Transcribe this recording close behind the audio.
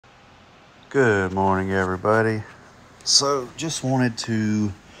Good morning, everybody. So, just wanted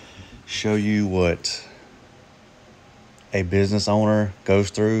to show you what a business owner goes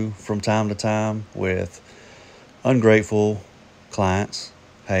through from time to time with ungrateful clients.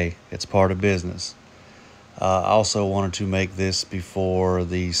 Hey, it's part of business. I also wanted to make this before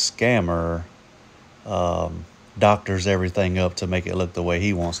the scammer doctors everything up to make it look the way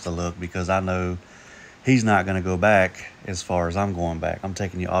he wants to look, because I know he's not going to go back as far as I'm going back. I'm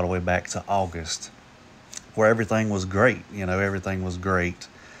taking you all the way back to August, where everything was great. Everything was great.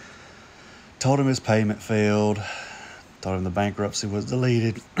 Told him his payment failed. Told him the bankruptcy was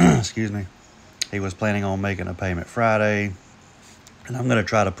deleted. Excuse me. He was planning on making a payment Friday. And I'm going to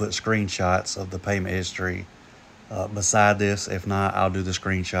try to put screenshots of the payment history beside this. If not, I'll do the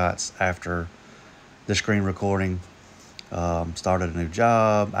screenshots after the screen recording. Started a new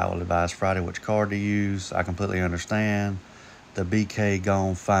job. I will advise Friday which card to use. I completely understand. The BK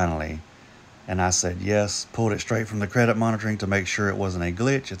gone finally. And I said yes. Pulled it straight from the credit monitoring to make sure it wasn't a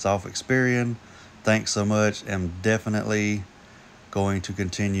glitch. It's off Experian. Thanks so much. I'm definitely going to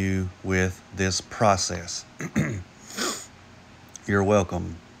continue with this process. You're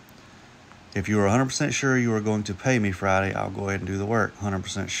welcome. If you were 100% sure you were going to pay me Friday, I'll go ahead and do the work.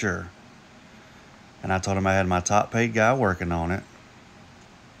 100% sure. And I told him I had my top paid guy working on it.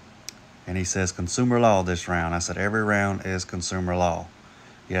 And he says consumer law this round. I said every round is consumer law.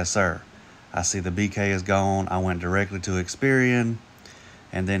 Yes, sir. I see the BK is gone. I went directly to Experian.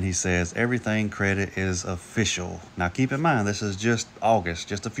 And then he says everything credit is official. Now keep in mind, this is just August,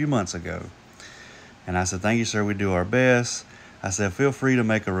 just a few months ago. And I said, thank you, sir. We do our best. I said, feel free to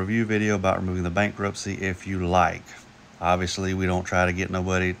make a review video about removing the bankruptcy if you like. Obviously, we don't try to get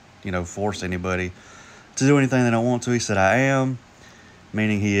nobody, force anybody to do anything they don't want to. He said, I am,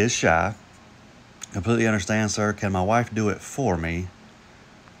 meaning he is shy. Completely understand, sir. Can my wife do it for me?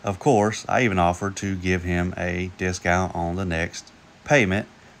 Of course, I even offered to give him a discount on the next payment,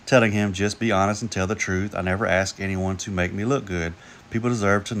 telling him just be honest and tell the truth. I never ask anyone to make me look good. People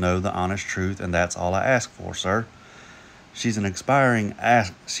deserve to know the honest truth, and that's all I ask for, sir. She's an aspiring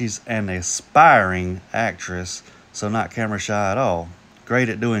actress, so not camera shy at all. Great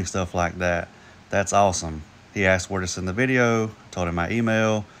at doing stuff like that. That's awesome. He asked where to send the video. Told him my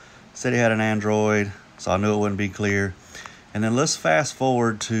email. Said he had an Android, so I knew it wouldn't be clear. And then let's fast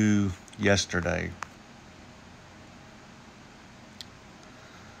forward to yesterday.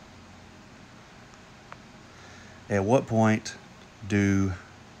 At what point do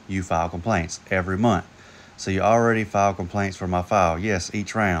you file complaints? Every month. So you already filed complaints for my file. Yes,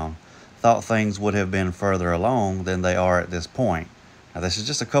 each round. Thought things would have been further along than they are at this point. Now, this is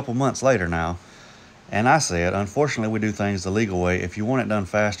just a couple months later now. And I said, unfortunately, we do things the legal way. If you want it done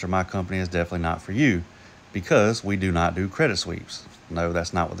faster, my company is definitely not for you, because we do not do credit sweeps. No,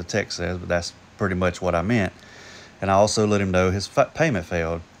 that's not what the text says, but that's pretty much what I meant. And I also let him know his payment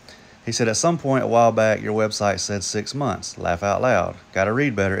failed. He said, at some point a while back, your website said 6 months. Laugh out loud. Got to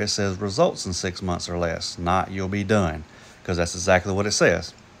read better. It says results in 6 months or less, not you'll be done, because that's exactly what it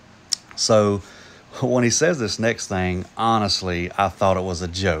says. So when he says this next thing, honestly, I thought it was a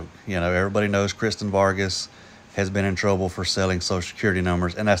joke. Everybody knows Kristen Vargas has been in trouble for selling Social Security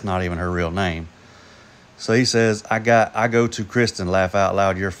numbers, and that's not even her real name. So he says, I go to Kristen, laugh out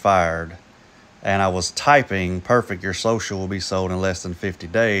loud, you're fired. And I was typing, perfect, your social will be sold in less than 50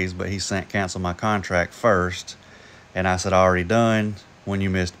 days, but he sent cancel my contract first. And I said, already done when you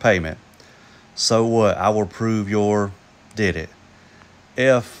missed payment. So what? I will prove did it.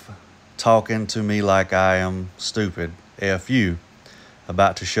 F talking to me like I am stupid. F you.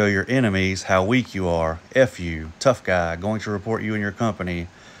 About to show your enemies how weak you are. F you. Tough guy. Going to report you and your company.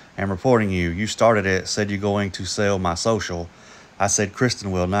 And reporting you. You started it. Said you're going to sell my social. I said,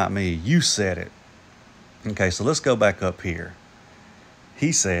 Kristen will, not me. You said it. Okay, so let's go back up here.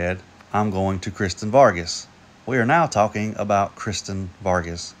 He said, I'm going to Kristen Vargas. We are now talking about Kristen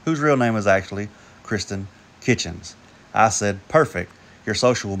Vargas, whose real name is actually Kristen Kitchens. I said, perfect. Your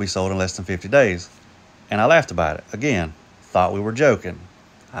social will be sold in less than 50 days. And I laughed about it. Again, thought we were joking.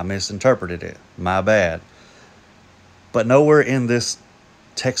 I misinterpreted it. My bad. But nowhere in this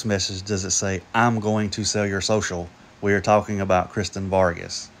text message does it say, I'm going to sell your social. We are talking about Kristen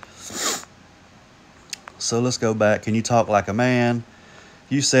Vargas. So let's go back. Can you talk like a man?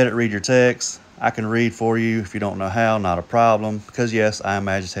 You said it, read your text. I can read for you if you don't know how, not a problem. Because yes, I am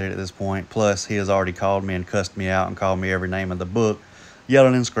agitated at this point. Plus, he has already called me and cussed me out and called me every name in the book,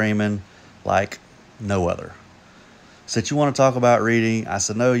 yelling and screaming like no other. Said, you want to talk about reading? I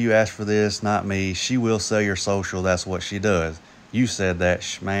said, no, you asked for this, not me. She will sell your social. That's what she does. You said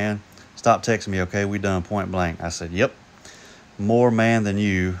that, man. Stop texting me, okay? We done, point blank. I said, yep. more man than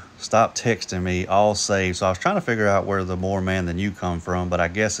you, stop texting me, all saved. So I was trying to figure out where the more man than you come from, but I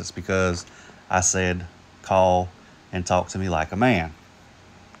guess it's because I said call and talk to me like a man.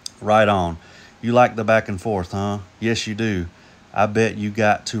 Right on. You like the back and forth, huh? Yes, you do. I bet you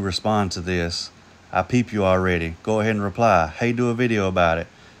got to respond to this. I peep you already. Go ahead and reply. Hey, do a video about it.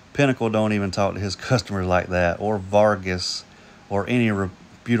 Pinnacle don't even talk to his customers like that, or Vargas, or any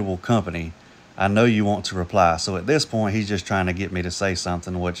reputable company. I know you want to reply. So at this point, he's just trying to get me to say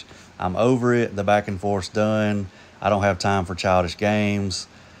something, which I'm over it. The back and forth's done. I don't have time for childish games.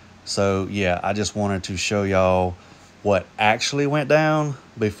 So yeah, I just wanted to show y'all what actually went down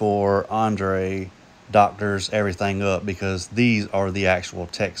before Andre doctors everything up, because these are the actual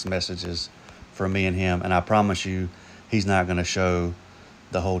text messages from me and him, and I promise you he's not going to show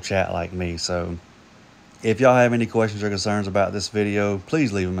the whole chat like me. So if y'all have any questions or concerns about this video,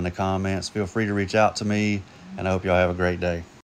 please leave them in the comments. Feel free to reach out to me, and I hope y'all have a great day.